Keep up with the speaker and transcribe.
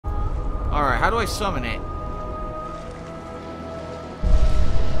Alright, how do I summon it?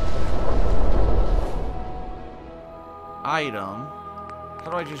 Item. How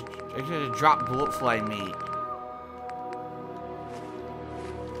do I just drop bloatfly meat?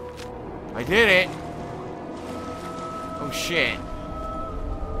 I did it! Oh shit.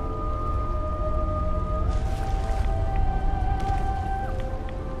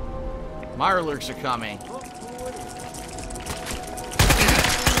 Mirelurks are coming.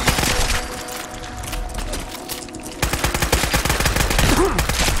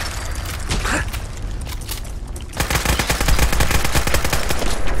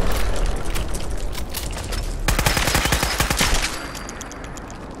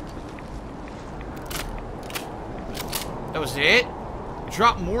 That was it?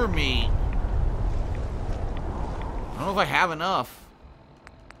 Drop more meat. I don't know if I have enough.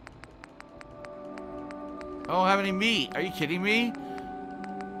 I don't have any meat. Are you kidding me?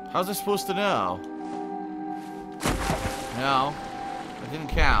 How's I supposed to know? No. That didn't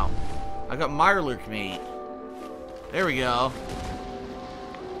count. I got Mirelurk meat. There we go.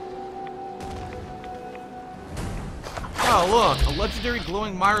 Oh, look. A legendary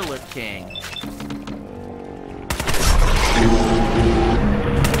glowing Mirelurk king.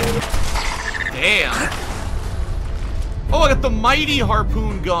 Damn. Oh, I got the mighty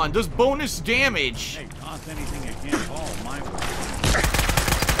harpoon gun. Does bonus damage. Hey, toss anything you can't haul my way.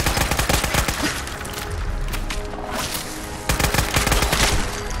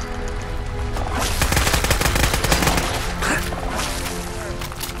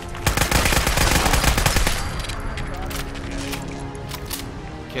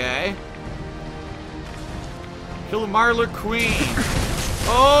 Okay. Kill the Mirelurk Queen.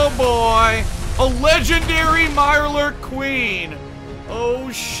 Oh boy. A legendary Mirelurk Queen.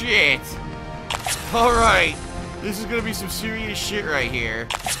 Oh shit. Alright. This is gonna be some serious shit right here.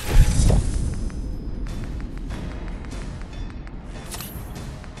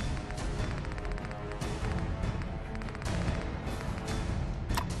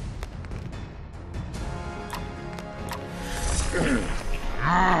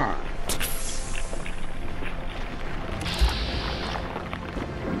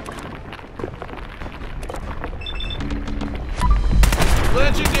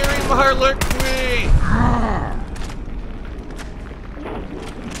 Legendary Mirelurk Queen!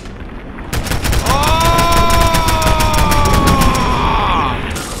 Oh!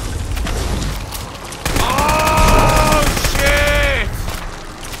 Oh, shit!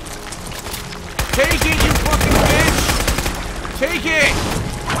 Take it, you fucking bitch! Take it!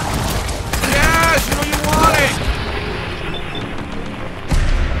 Yes, you know you want it!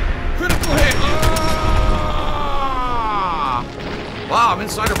 Critical hit! Oh! Wow, I'm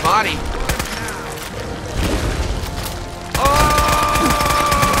inside her body. Oh!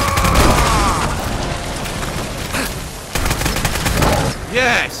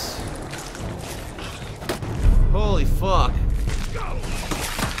 Yes! Holy fuck.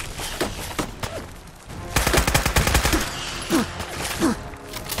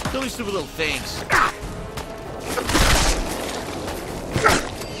 Kill these stupid little things.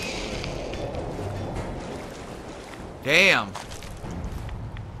 Damn.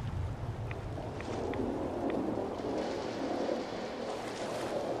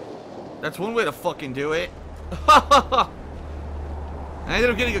 That's one way to fucking do it. I ended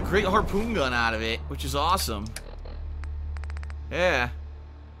up getting a great harpoon gun out of it, which is awesome. Yeah.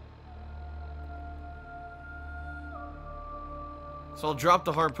 So I'll drop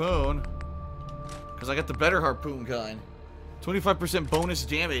the harpoon, because I got the better harpoon gun. 25% bonus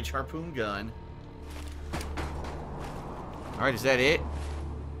damage harpoon gun. Alright, is that it?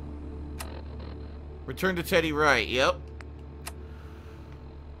 Return to Teddy Wright, yep.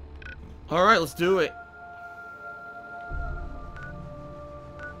 Alright, let's do it.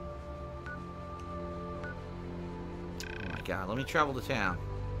 Oh my god, let me travel to town.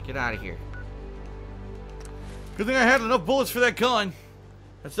 Get out of here. Good thing I had enough bullets for that gun.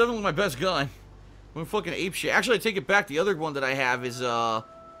 That's definitely my best gun. I'm fucking apeshit. Actually, I take it back. The other one that I have is, that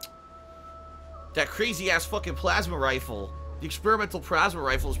crazy-ass fucking plasma rifle. The experimental plasma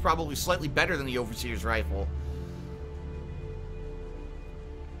rifle is probably slightly better than the Overseer's rifle.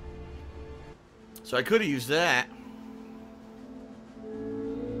 So I could have used that.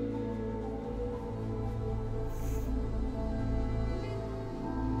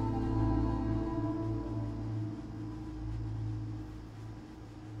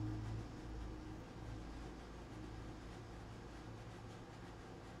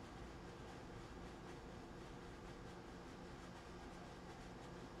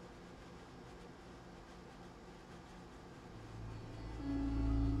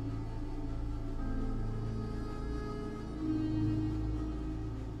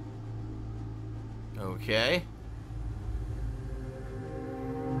 Okay.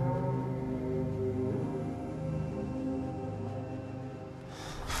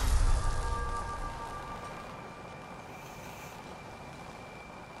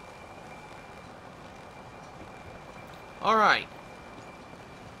 Alright.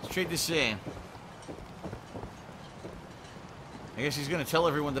 Let's trade this in. I guess he's gonna tell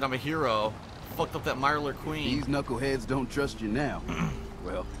everyone that I'm a hero. Fucked up that Mirelurk Queen. These knuckleheads don't trust you now.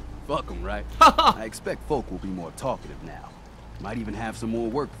 Well, fuck them, right? I expect folk will be more talkative now. Might even have some more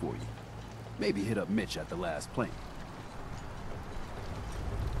work for you. Maybe hit up Mitch at the last plane.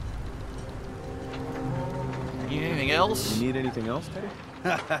 Need anything else? You need anything else,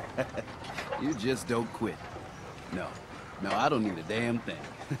 Teddy? You just don't quit. No, I don't need a damn thing.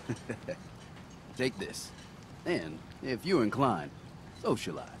 Take this. And, if you're inclined,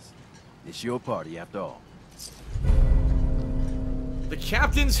 socialize. It's your party after all. The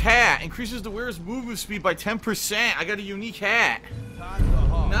captain's hat increases the wearer's movement speed by 10%. I got a unique hat.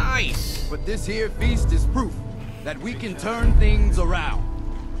 Nice. But this here feast is proof that we can turn things around.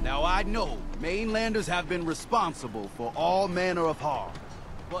 Now I know mainlanders have been responsible for all manner of harm,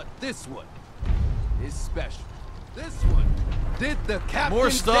 but this one is special. This one did the captain.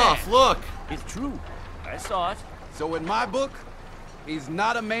 More stuff. Look. It's true. I saw it. So in my book, he's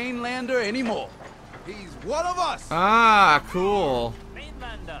not a mainlander anymore. He's one of us. Ah, cool.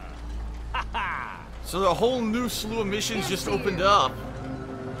 Mainlander. Ha ha. So the whole new slew of missions just opened up.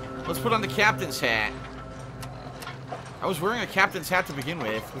 Let's put on the captain's hat. I was wearing a captain's hat to begin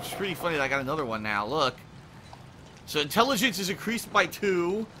with, which is pretty funny that I got another one now. Look. So intelligence is increased by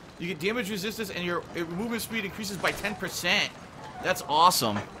 2. You get damage resistance, and your movement speed increases by 10%. That's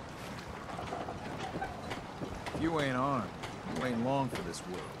awesome. You ain't armed. You ain't long for this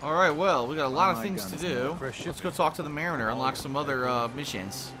world. Alright, well, we got a lot of my things to guns, do. fresh Let's go talk to the Mariner, unlock some other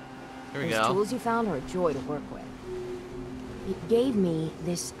missions. Here we Those go. tools you found are a joy to work with. It gave me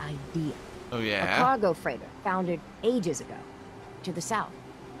this idea. Oh, A yeah? cargo freighter founded ages ago, to the south.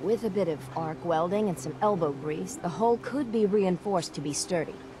 With a bit of arc welding and some elbow grease, the hull could be reinforced to be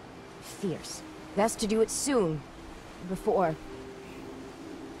sturdy. Fierce. Best to do it soon. Before...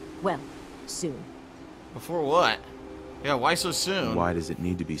 well, soon. Before what? Yeah, why so soon? Why does it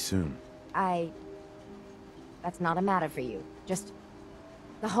need to be soon? That's not a matter for you. Just...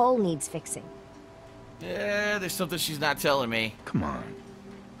 the hull needs fixing. Yeah, there's something she's not telling me. Come on.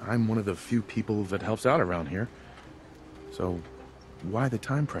 I'm one of the few people that helps out around here. So, why the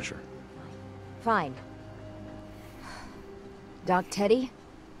time pressure? Fine. Doc Teddy?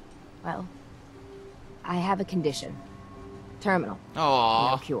 Well, I have a condition. Terminal. No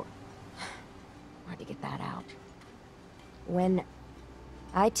Aww. cure. Hard to get that out. When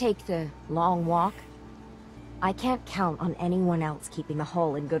I take the long walk, I can't count on anyone else keeping the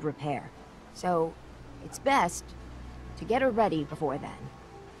hull in good repair. So, it's best to get her ready before then.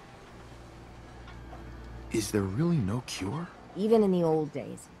 Is there really no cure? Even in the old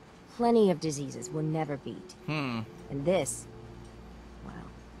days, plenty of diseases were never beat. And this, well,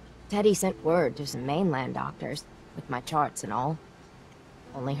 Teddy sent word to some mainland doctors, with my charts and all.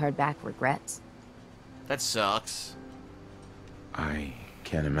 Only heard back regrets. That sucks. I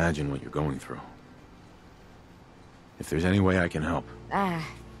can't imagine what you're going through. If there's any way I can help.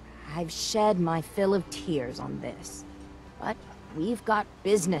 I've shed my fill of tears on this. But we've got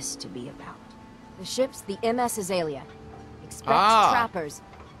business to be about. The ship's the MS Azalea. Expect trappers,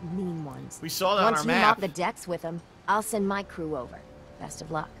 mean ones. We saw that on our Once you map. mop the decks with them, I'll send my crew over. Best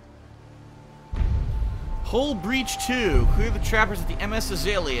of luck. Hull Breach 2. Clear the trappers at the MS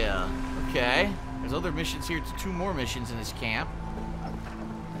Azalea. Okay. There's other missions here. 2 more missions in this camp.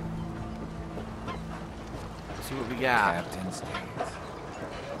 Let's see what we got. Captain's days.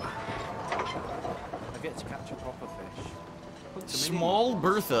 I get to capture proper fish. Put some in Small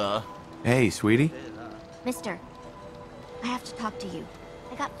Bertha. Hey, sweetie. Mister, I have to talk to you.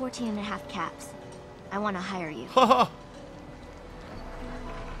 I got 14 and a half caps. I want to hire you. Haha.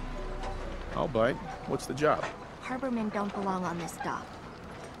 I'll bite. What's the job? Harbormen don't belong on this dock.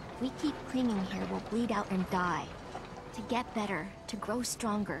 If we keep clinging here, we'll bleed out and die. To get better, to grow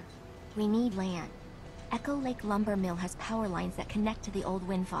stronger, we need land. Echo Lake Lumber Mill has power lines that connect to the old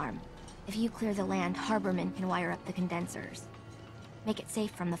wind farm. If you clear the land, Harbormen can wire up the condensers. Make it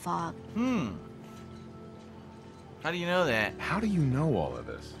safe from the fog. How do you know that? How do you know all of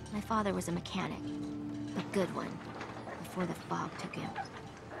this? My father was a mechanic. A good one. Before the fog took him.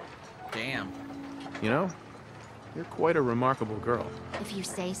 Damn. You know, you're quite a remarkable girl. If you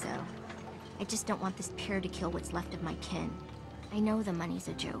say so. I just don't want this pier to kill what's left of my kin. I know the money's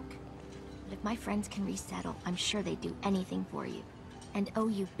a joke. But if my friends can resettle, I'm sure they'd do anything for you. And owe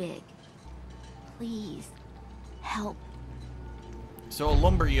you big. Please, help. So a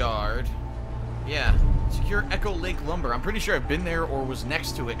lumber yard. Yeah. Secure Echo Lake Lumber. I'm pretty sure I've been there or was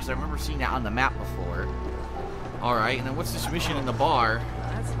next to it because I remember seeing that on the map before. Alright, and then what's this mission in the bar?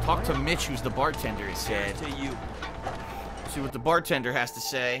 Talk to Mitch, who's the bartender, it said. To you. See what the bartender has to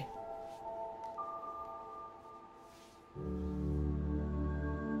say.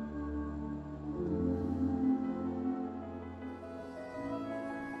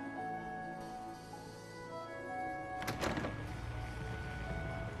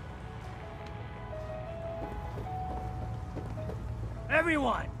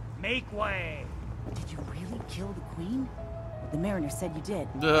 Everyone, make way. Did you really kill the queen? The mariner said you did.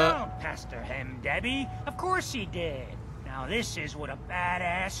 Don't pester him, Debbie. Of course he did. Now this is what a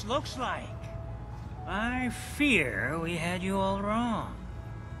badass looks like. I fear we had you all wrong.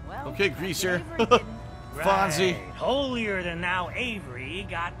 Well, Okay, Greaser. Avery didn't. Fonzie. Right. Holier than thou Avery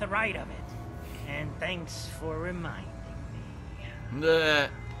got the right of it. And thanks for reminding me. Alright,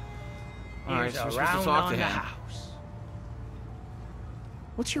 Here's so a we're supposed to round talk on to the him. house.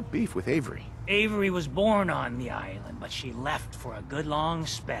 What's your beef with Avery? Avery was born on the island, but she left for a good long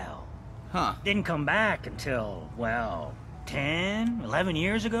spell. Huh. Didn't come back until, well, 10, 11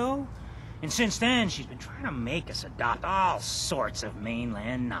 years ago. And since then, she's been trying to make us adopt all sorts of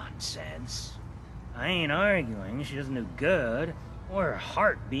mainland nonsense. I ain't arguing she doesn't do good, or her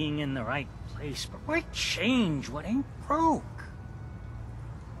heart being in the right place, but why change what ain't broke?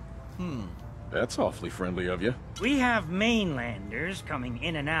 That's awfully friendly of you. We have mainlanders coming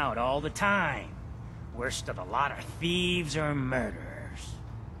in and out all the time. Worst of the lot are thieves or murderers.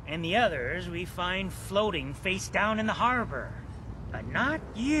 And the others we find floating face down in the harbor. But not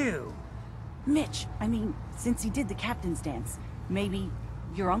you. Mitch, I mean, since he did the captain's dance, maybe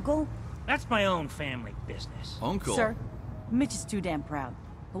your uncle? That's my own family business. Uncle. Sir, Mitch is too damn proud.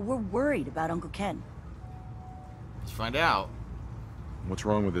 But we're worried about Uncle Ken. Let's find out. What's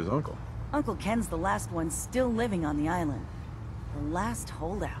wrong with his uncle? Uncle Ken's the last one still living on the island. The last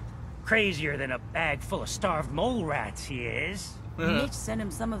holdout. Crazier than a bag full of starved mole rats he is. Mitch sent him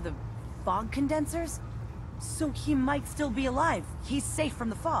some of the fog condensers? So he might still be alive. He's safe from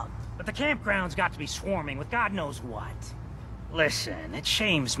the fog. But the campground's got to be swarming with God knows what. Listen, it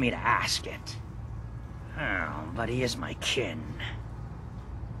shames me to ask it. Oh, but he is my kin.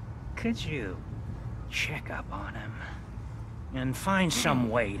 Could you check up on him? And find some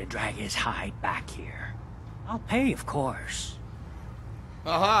way to drag his hide back here. I'll pay, of course.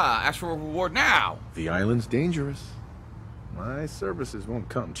 Aha! Ask for a reward now! The island's dangerous. My services won't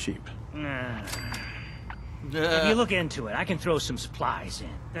come cheap. If you look into it, I can throw some supplies in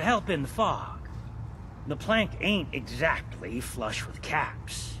to help in the fog. The plank ain't exactly flush with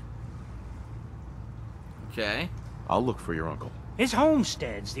caps. Okay. I'll look for your uncle. His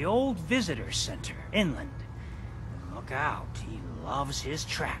homestead's the old visitor center, inland. Look out, he loves his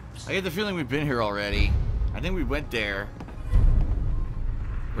traps. I get the feeling we've been here already. I think we went there.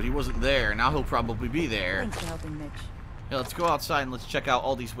 But he wasn't there. Now he'll probably be there. Thanks for helping, Mitch. Yeah, let's go outside and let's check out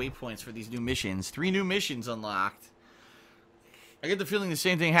all these waypoints for these new missions. 3 new missions unlocked. I get the feeling the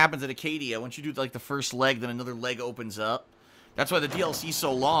same thing happens at Acadia. Once you do like the first leg, then another leg opens up. That's why the DLC's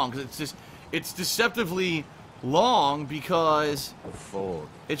so long, because it's deceptively long because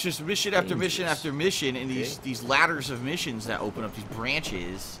it's just mission after mission after mission in these ladders of missions that open up, these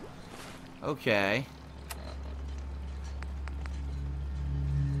branches. Okay.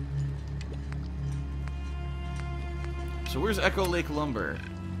 So where's Echo Lake Lumber?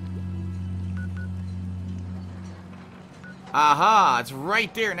 Aha! It's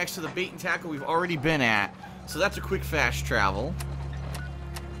right there next to the bait and tackle we've already been at. So that's a quick fast travel.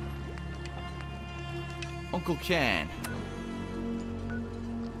 Uncle Ken.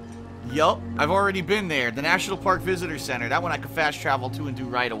 Yup, I've already been there. The National Park Visitor Center. That one I could fast travel to and do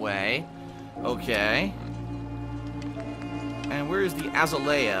right away. Okay. And where is the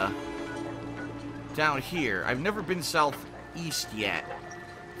Azalea? Down here. I've never been southeast yet.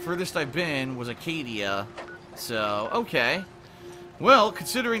 Furthest I've been was Acadia. So, okay. Well,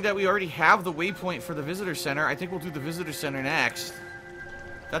 considering that we already have the waypoint for the visitor center, I think we'll do the visitor center next.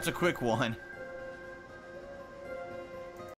 That's a quick one.